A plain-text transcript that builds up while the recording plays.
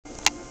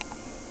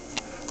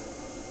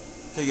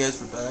Hey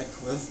guys, we're back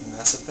with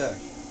Mass Effect.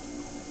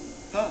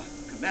 Oh,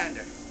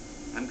 Commander.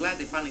 I'm glad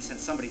they finally sent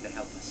somebody to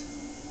help us.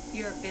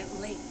 You're a bit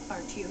late,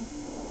 aren't you?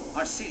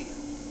 Arcelia.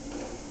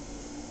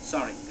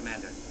 Sorry,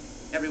 Commander.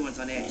 Everyone's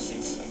on edge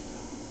since...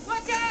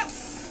 Watch out!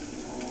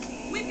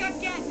 We've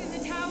got geth in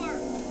the tower!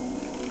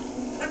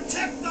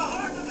 Protect the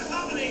heart of the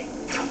colony!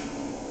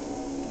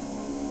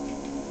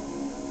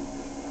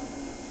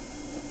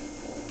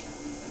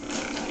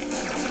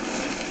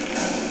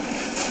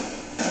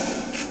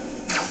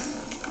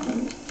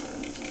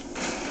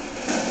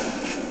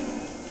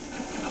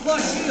 I've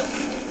lost shield!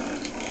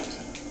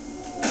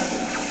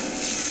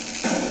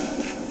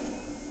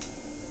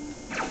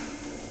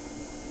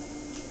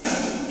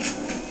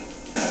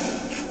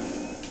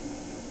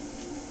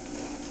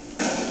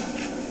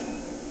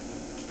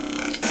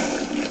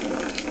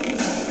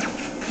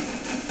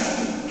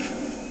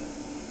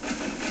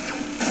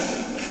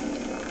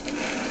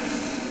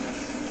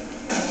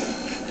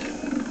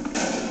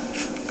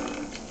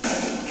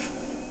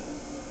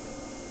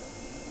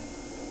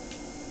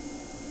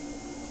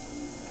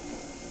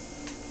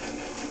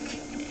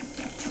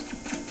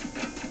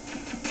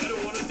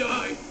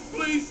 Die!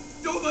 Please,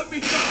 don't let me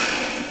die!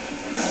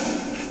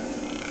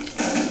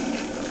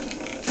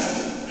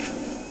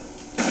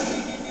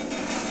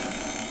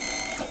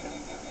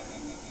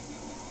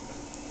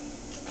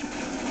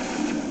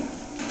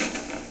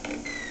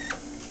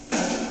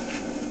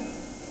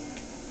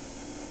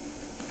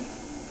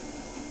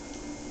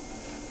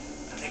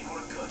 I think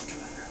we're good,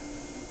 Commander.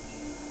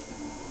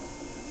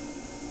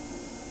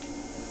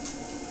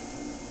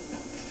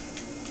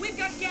 We've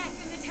got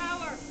geth in the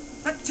tower!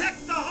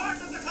 Protect the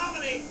heart of the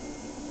colony!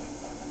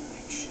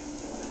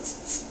 Makeshift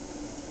defenses.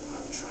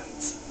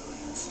 Untrained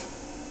civilians.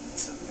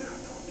 It's a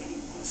miracle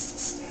anyone's still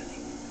standing.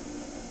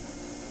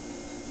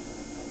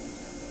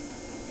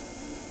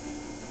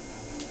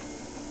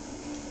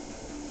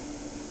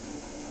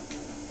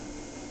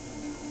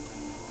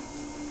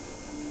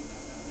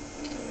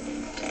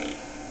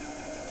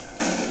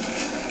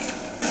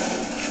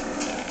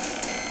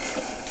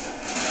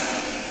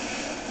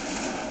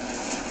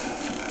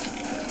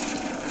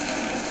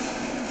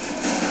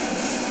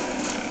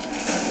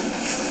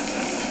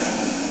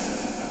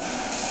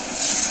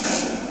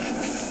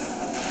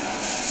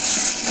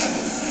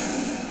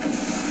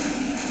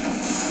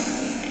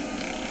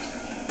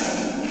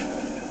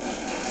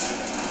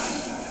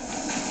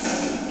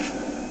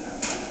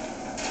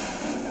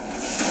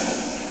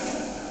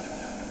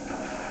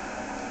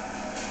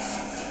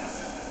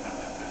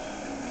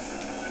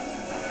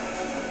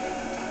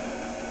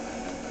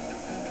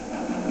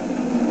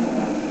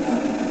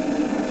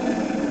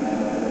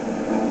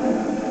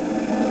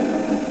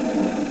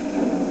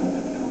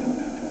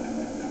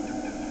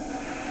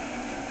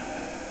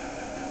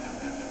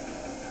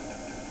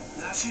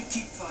 That should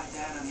keep Five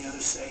Dan and the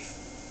others safe.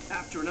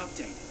 After an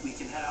update. We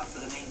can head out for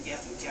the main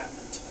geth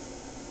encampment.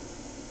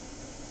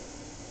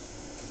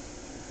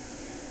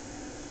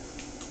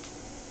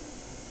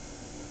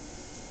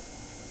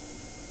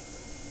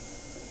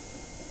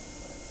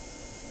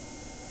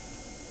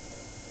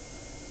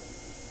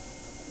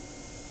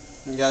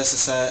 You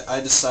guys,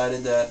 I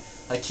decided that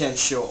I can't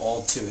show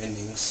all two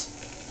endings.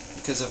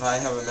 Because if I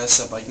have a mess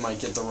up, I might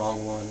get the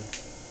wrong one.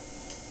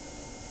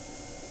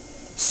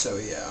 So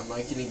yeah, I'm not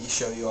going to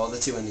show you all the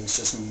two endings,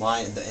 just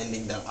the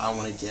ending that I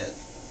want to get.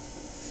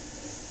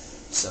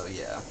 So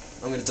yeah,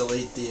 I'm going to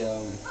delete the,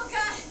 Oh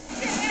god!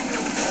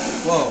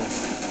 Whoa.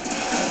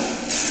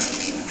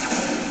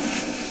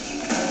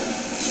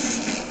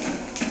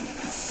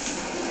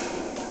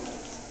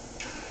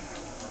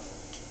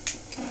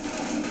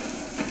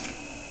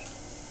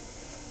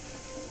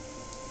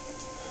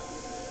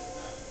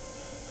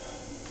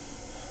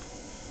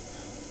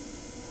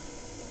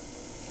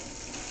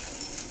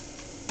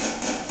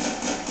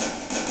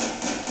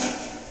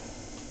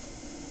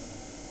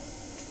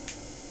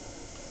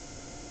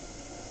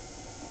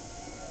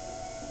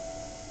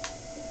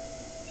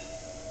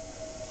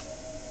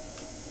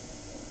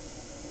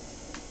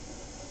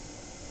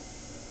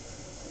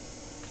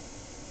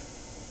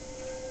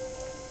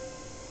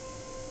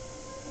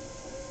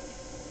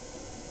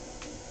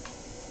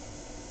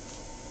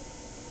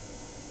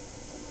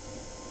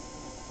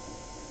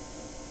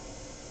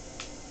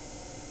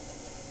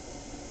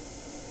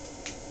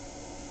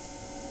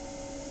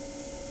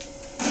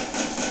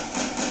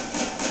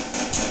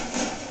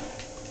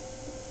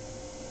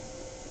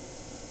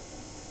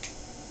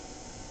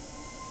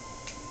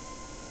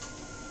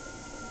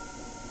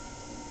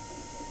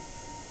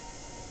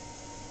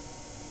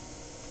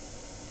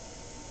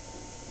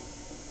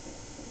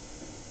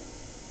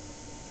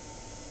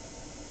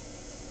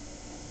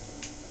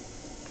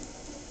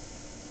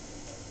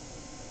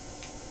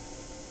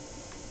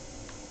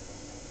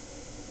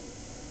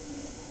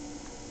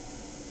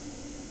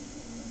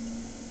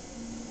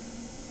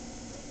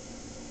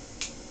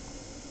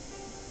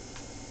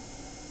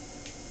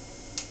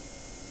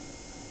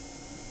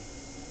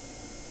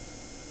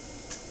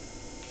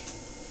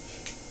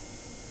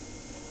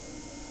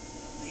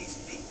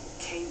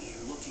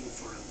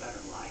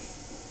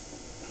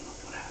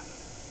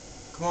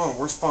 Come on,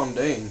 where's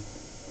Fondane?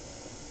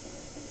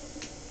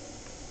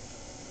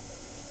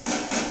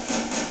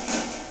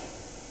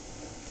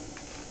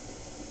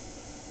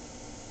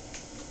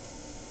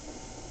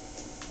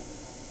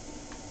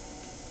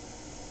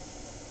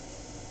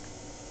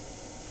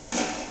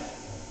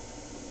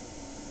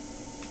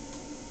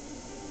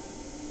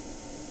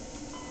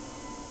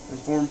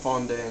 Inform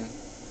Fondane.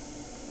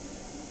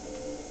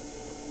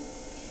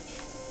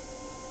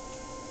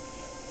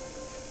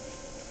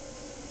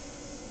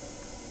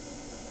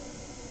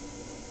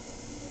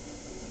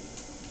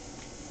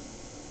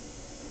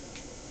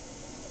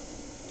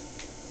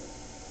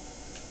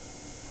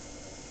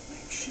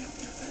 Makeshift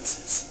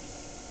defenses.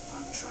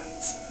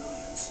 Untrained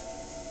civilians.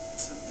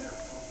 It's a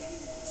miracle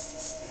anyone is still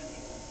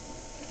standing.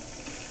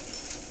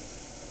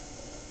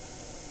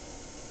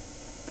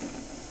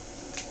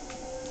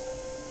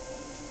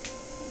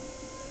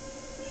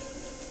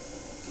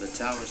 The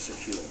tower's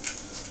secure.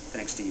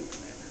 Thanks to you,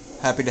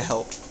 Commander. Happy to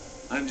help.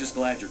 I'm just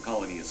glad your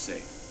colony is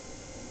safe.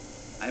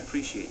 I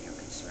appreciate your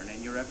concern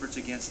and your efforts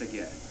against the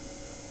geth.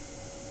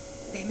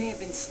 They may have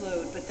been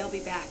slowed, but they'll be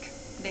back.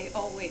 They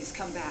always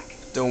come back.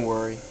 Don't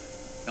worry.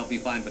 Help be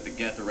fine what the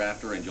geth are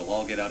after, and you'll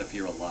all get out of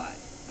here alive.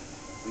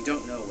 We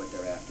don't know what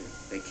they're after.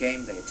 They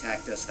came, they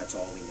attacked us, that's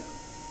all we know.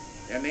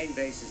 Their main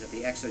base is at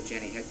the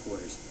Exogeny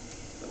headquarters.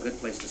 A good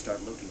place to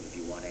start looking if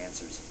you want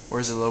answers.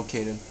 Where's it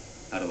located?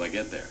 How do I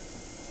get there?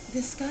 The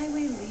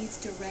Skyway leads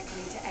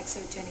directly to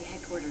Exogeny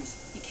headquarters.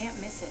 You can't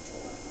miss it.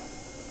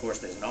 Of course,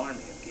 there's an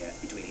army of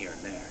geth between here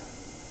and there.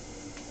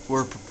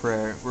 We're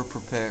prepared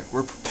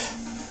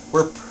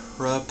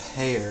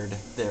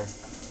there.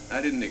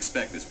 I didn't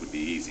expect this would be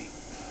easy.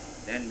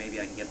 Then maybe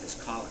I can get this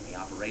colony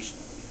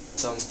operational again.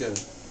 Sounds good.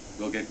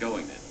 We'll get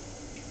going then.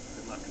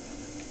 Good luck,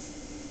 Commander.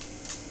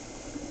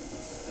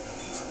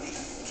 These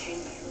people came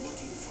here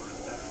looking for a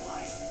better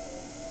life.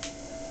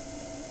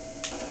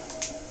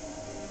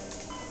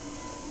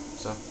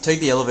 So, take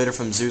the elevator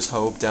from Zeus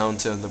Hope down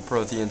to the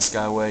Prothean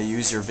Skyway.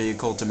 Use your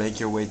vehicle to make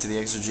your way to the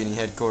Exogeny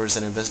headquarters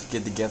and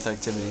investigate the geth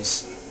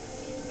activities.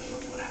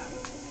 Look what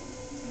happened.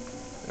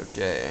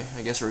 Okay,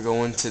 I guess we're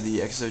going to the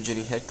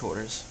Exogeny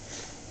headquarters.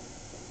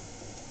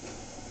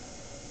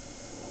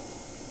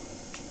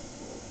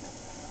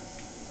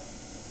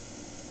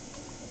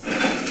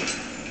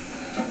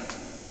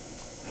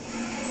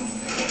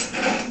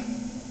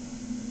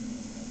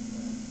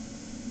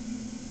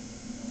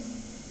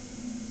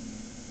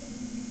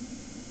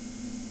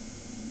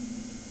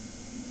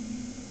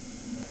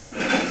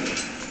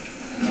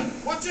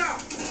 Watch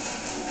out!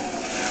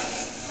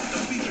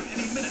 They'll be here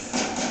any minute. I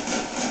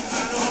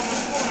don't know how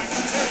much more I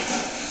can take.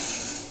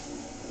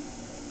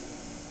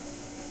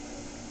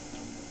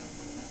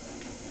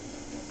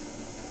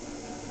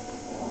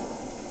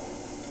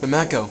 The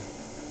Mako.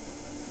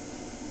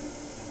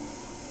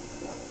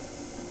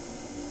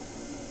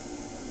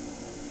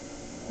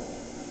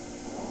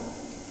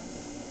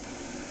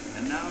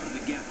 And now to the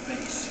geth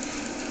base.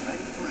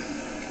 Ready for it.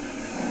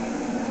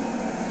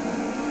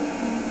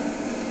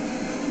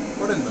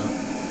 What in the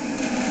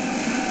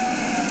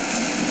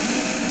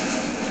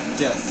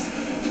geth?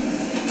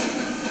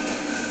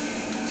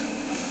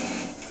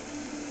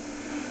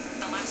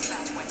 The last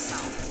batch went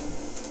south.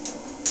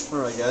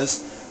 Alright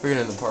guys, we're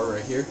gonna end the part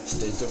right here.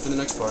 Stay tuned for the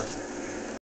next part.